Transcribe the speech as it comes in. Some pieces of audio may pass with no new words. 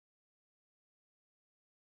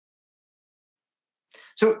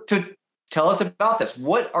So to tell us about this,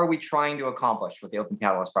 what are we trying to accomplish with the Open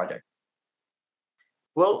Catalyst project?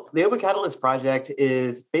 Well, the Open Catalyst project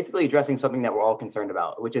is basically addressing something that we're all concerned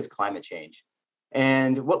about, which is climate change.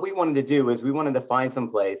 And what we wanted to do is we wanted to find some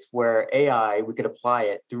place where AI, we could apply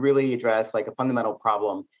it to really address like a fundamental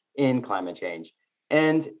problem in climate change.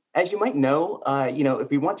 And as you might know, if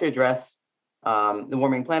we want to address the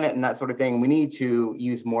warming planet and that sort of thing, we need to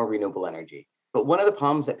use more renewable energy. But one of the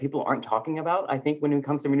problems that people aren't talking about, I think, when it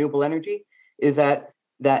comes to renewable energy, is that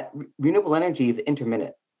renewable energy is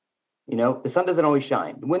intermittent. The sun doesn't always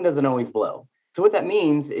shine, the wind doesn't always blow. So what that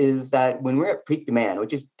means is that when we're at peak demand,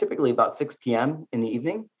 which is typically about 6 p.m. in the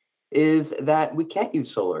evening, is that we can't use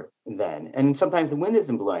solar then. And sometimes the wind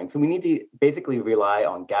isn't blowing. So we need to basically rely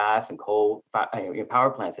on gas and coal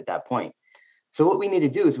power plants at that point. So what we need to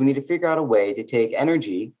do is we need to figure out a way to take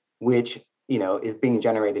energy, which is being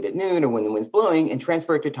generated at noon or when the wind's blowing, and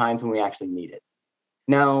transfer it to times when we actually need it.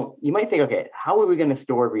 Now, you might think, okay, how are we going to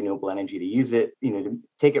store renewable energy to use it, to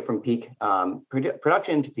take it from peak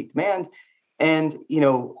production to peak demand? And,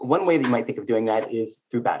 one way that you might think of doing that is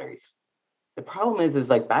through batteries. The problem is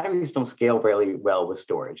like batteries don't scale very well with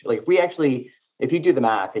storage. Like if you do the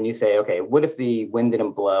math and you say, okay, what if the wind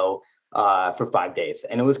didn't blow for 5 days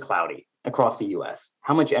and it was cloudy across the US?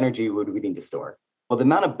 How much energy would we need to store? Well, the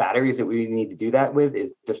amount of batteries that we need to do that with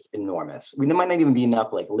is just enormous. There might not even be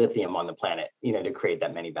enough like lithium on the planet, to create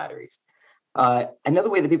that many batteries. Another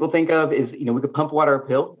way that people think of is, we could pump water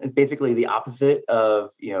uphill. It's basically the opposite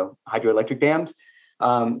of, hydroelectric dams.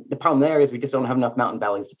 The problem there is we just don't have enough mountain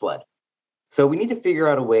valleys to flood. So we need to figure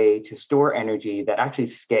out a way to store energy that actually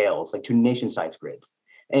scales like to nation-sized grids.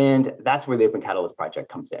 And that's where the Open Catalyst project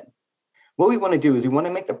comes in. What we want to do is we want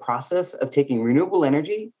to make the process of taking renewable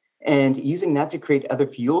energy and using that to create other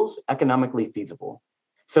fuels economically feasible.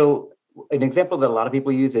 So an example that a lot of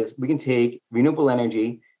people use is we can take renewable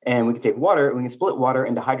energy and we can take water and we can split water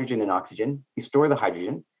into hydrogen and oxygen. You store the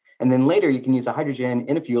hydrogen, and then later you can use the hydrogen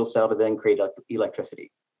in a fuel cell to then create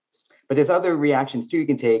electricity. But there's other reactions too. You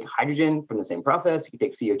can take hydrogen from the same process. You can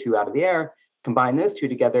take CO2 out of the air, combine those two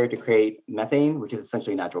together to create methane, which is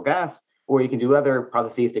essentially natural gas, or you can do other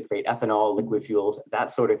processes to create ethanol, liquid fuels,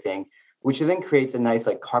 that sort of thing, which then creates a nice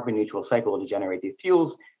like carbon neutral cycle to generate these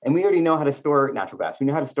fuels. And we already know how to store natural gas. We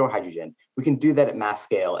know how to store hydrogen. We can do that at mass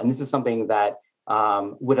scale. And this is something that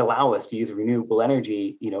would allow us to use renewable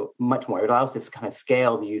energy, much more. It allows us to kind of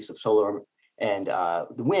scale the use of solar and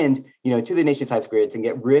the wind, to the nation-sized grids and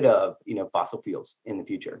get rid of, fossil fuels in the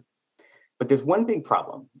future. But there's one big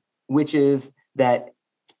problem, which is that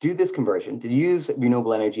to do this conversion, to use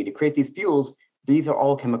renewable energy to create these fuels, these are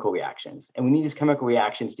all chemical reactions. And we need these chemical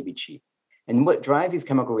reactions to be cheap. And what drives these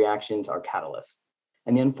chemical reactions are catalysts.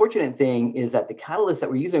 And the unfortunate thing is that the catalysts that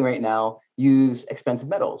we're using right now use expensive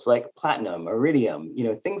metals like platinum, iridium,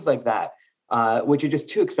 things like that, which are just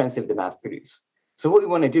too expensive to mass produce. So what we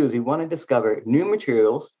want to do is we want to discover new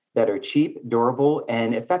materials that are cheap, durable,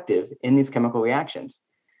 and effective in these chemical reactions.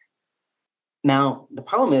 Now, the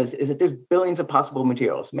problem is that there's billions of possible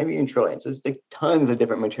materials, maybe even trillions. There's like tons of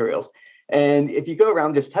different materials. And if you go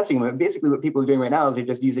around just testing them, basically what people are doing right now is they're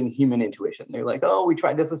just using human intuition. They're like, oh, we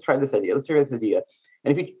tried this, let's try this idea, let's try this idea.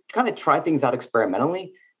 And if you kind of try things out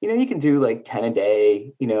experimentally, you can do like 10 a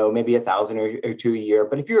day, maybe 1,000 or 2 a year.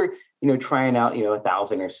 But if you're, trying out,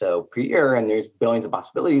 1,000 or so per year, and there's billions of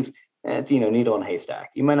possibilities, it's, needle in a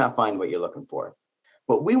haystack. You might not find what you're looking for.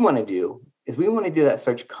 What we want to do is we want to do that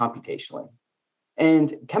search computationally.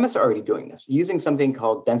 And chemists are already doing this using something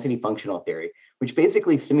called density functional theory, which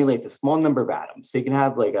basically simulates a small number of atoms. So you can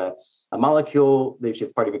have like a molecule which is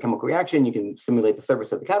part of a chemical reaction. You can simulate the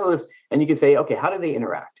surface of the catalyst, and you can say, okay, how do they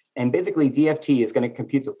interact? And basically, DFT is going to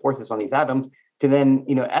compute the forces on these atoms to then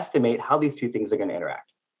estimate how these two things are going to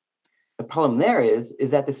interact. The problem there is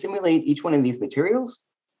that to simulate each one of these materials,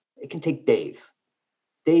 it can take days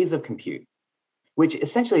of compute, which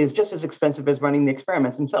essentially is just as expensive as running the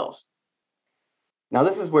experiments themselves. Now,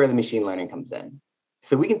 this is where the machine learning comes in.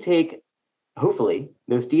 So we can take, hopefully,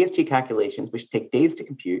 those DFT calculations, which take days to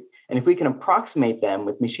compute, and if we can approximate them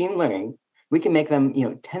with machine learning, we can make them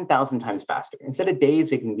 10,000 times faster. Instead of days,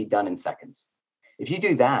 they can be done in seconds. If you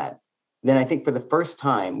do that, then I think for the first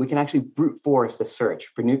time, we can actually brute force the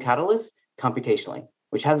search for new catalysts computationally,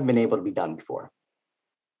 which hasn't been able to be done before.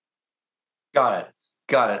 Got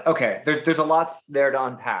it. Okay, there's a lot there to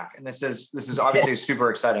unpack, and this is obviously super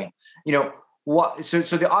exciting.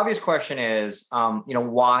 So the obvious question is,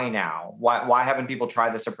 why now? Why haven't people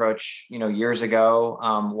tried this approach, years ago?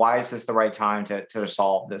 Why is this the right time to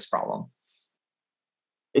solve this problem?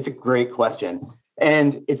 It's a great question,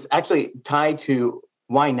 and it's actually tied to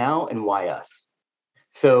why now and why us.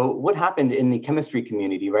 So what happened in the chemistry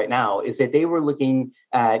community right now is that they were looking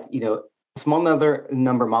at, a small number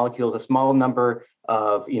of molecules, a small number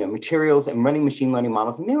of, materials, and running machine learning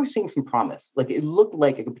models, and they were seeing some promise. Like it looked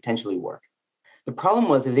like it could potentially work. The problem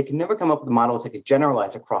was is they could never come up with models that could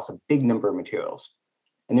generalize across a big number of materials.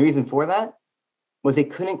 And the reason for that was they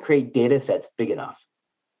couldn't create data sets big enough.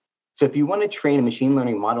 So if you want to train a machine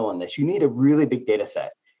learning model on this, you need a really big data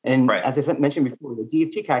set. And Right. as I mentioned before, the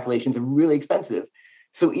DFT calculations are really expensive.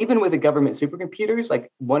 So even with the government supercomputers,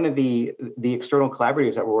 like one of the external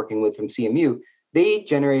collaborators that we're working with from CMU, they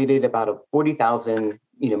generated about a 40,000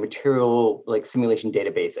 material like simulation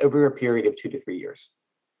database over a period of 2 to 3 years.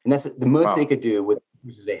 And that's the most they could do with the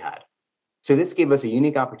resources they had. So this gave us a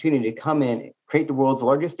unique opportunity to come in, create the world's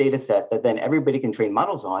largest data set that then everybody can train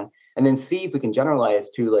models on, and then see if we can generalize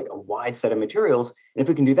to like a wide set of materials. And if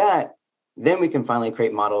we can do that, then we can finally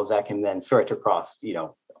create models that can then search across,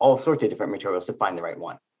 all sorts of different materials to find the right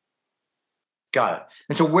one. Got it.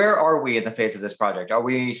 And so where are we in the phase of this project? Are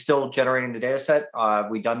we still generating the data set? Have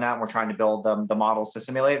we done that? And we're trying to build the models to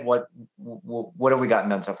simulate. What have we gotten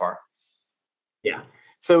done so far? Yeah.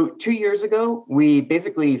 So 2 years ago, we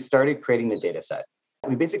basically started creating the data set.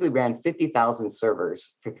 We basically ran 50,000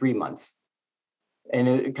 servers for 3 months. And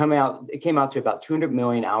it came out to about 200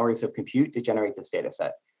 million hours of compute to generate this data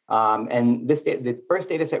set. And the first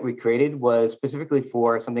data set we created was specifically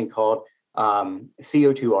for something called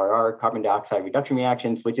CO2RR, carbon dioxide reduction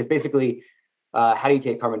reactions, which is basically how do you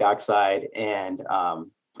take carbon dioxide and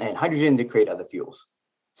hydrogen to create other fuels.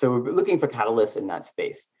 So we're looking for catalysts in that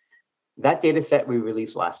space. That data set we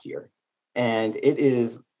released last year. And it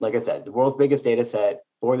is, like I said, the world's biggest data set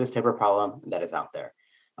for this type of problem that is out there.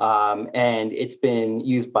 And it's been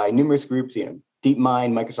used by numerous groups,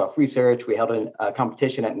 DeepMind, Microsoft Research. We held a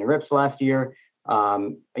competition at NeurIPS last year,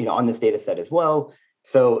 on this data set as well.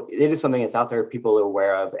 So it is something that's out there, people are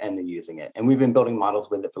aware of, and they're using it. And we've been building models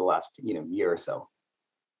with it for the last, year or so.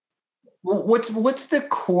 What's the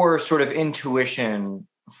core sort of intuition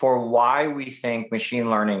for why we think machine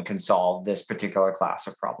learning can solve this particular class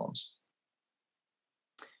of problems?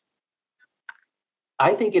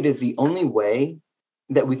 I think it is the only way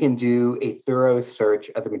that we can do a thorough search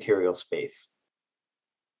of the material space.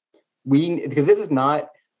 Because this is not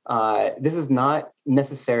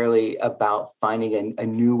necessarily about finding a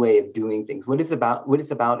new way of doing things. What it's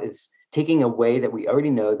about is taking a way that we already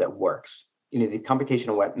know that works, the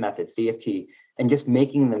computational methods, CFT, and just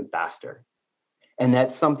making them faster. And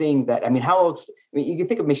that's something that, how else, you can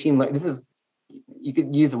think of machine learning, you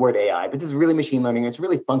could use the word AI, but this is really machine learning. It's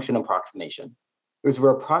really function approximation. Because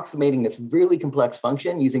we're approximating this really complex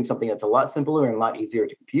function using something that's a lot simpler and a lot easier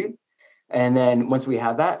to compute. And then once we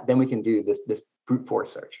have that, then we can do this brute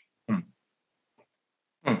force search.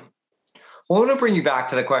 Well, I want to bring you back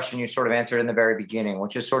to the question you sort of answered in the very beginning,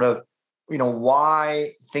 which is sort of,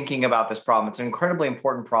 why thinking about this problem. It's an incredibly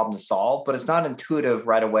important problem to solve, but it's not intuitive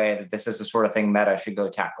right away that this is the sort of thing Meta should go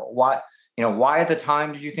tackle. Why at the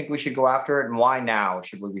time did you think we should go after it, and why now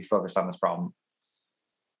should we be focused on this problem?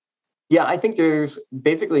 Yeah, I think there's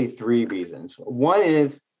basically 3 reasons. One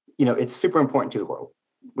is, it's super important to the world,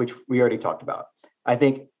 which we already talked about. I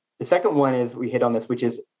think the second one is we hit on this, which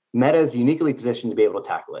is Meta is uniquely positioned to be able to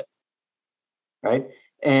tackle it, right?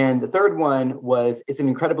 And the third one was it's an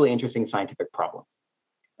incredibly interesting scientific problem.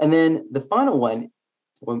 And then the final one,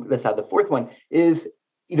 let's have the fourth one, is,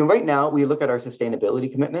 right now we look at our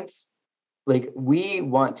sustainability commitments. Like we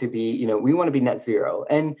want to be net zero.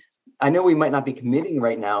 And I know we might not be committing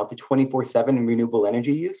right now to 24/7 renewable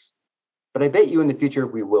energy use, but I bet you in the future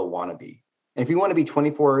we will want to be. And if you want to be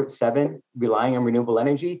 24/7 relying on renewable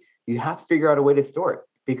energy, you have to figure out a way to store it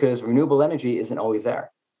because renewable energy isn't always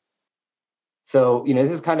there. So,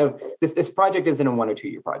 this is kind of this project isn't a 1 or 2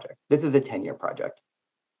 year project. This is a 10-year project,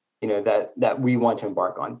 that we want to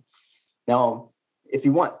embark on. Now, if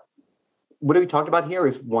you want, what we talked about here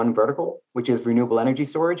is one vertical, which is renewable energy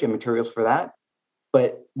storage and materials for that.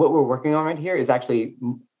 But what we're working on right here is actually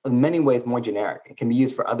in many ways more generic. It can be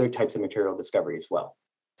used for other types of material discovery as well.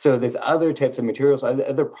 So there's other types of materials,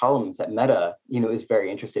 other problems that Meta, is very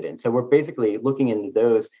interested in. So we're basically looking into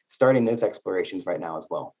those, starting those explorations right now as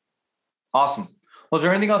well. Awesome. Well, is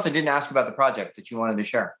there anything else I didn't ask about the project that you wanted to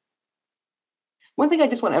share? One thing I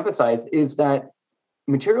just want to emphasize is that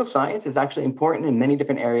material science is actually important in many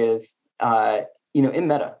different areas, in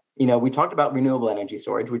Meta. We talked about renewable energy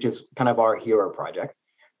storage, which is kind of our hero project,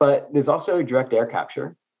 but there's also direct air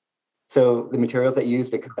capture. So the materials that you use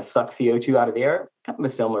to kind of suck CO2 out of the air, kind of a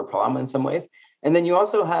similar problem in some ways. And then you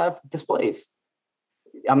also have displays.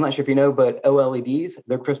 I'm not sure if you know, but OLEDs,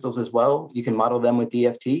 they're crystals as well. You can model them with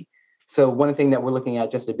DFT. So one thing that we're looking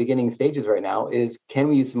at just at beginning stages right now is, can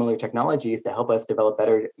we use similar technologies to help us develop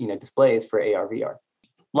better, displays for AR, VR?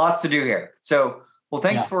 Lots to do here. So, well,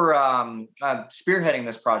 thanks Yeah. for spearheading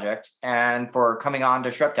this project and for coming on to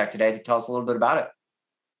Schroepfer today to tell us a little bit about it.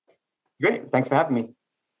 Great. Thanks for having me.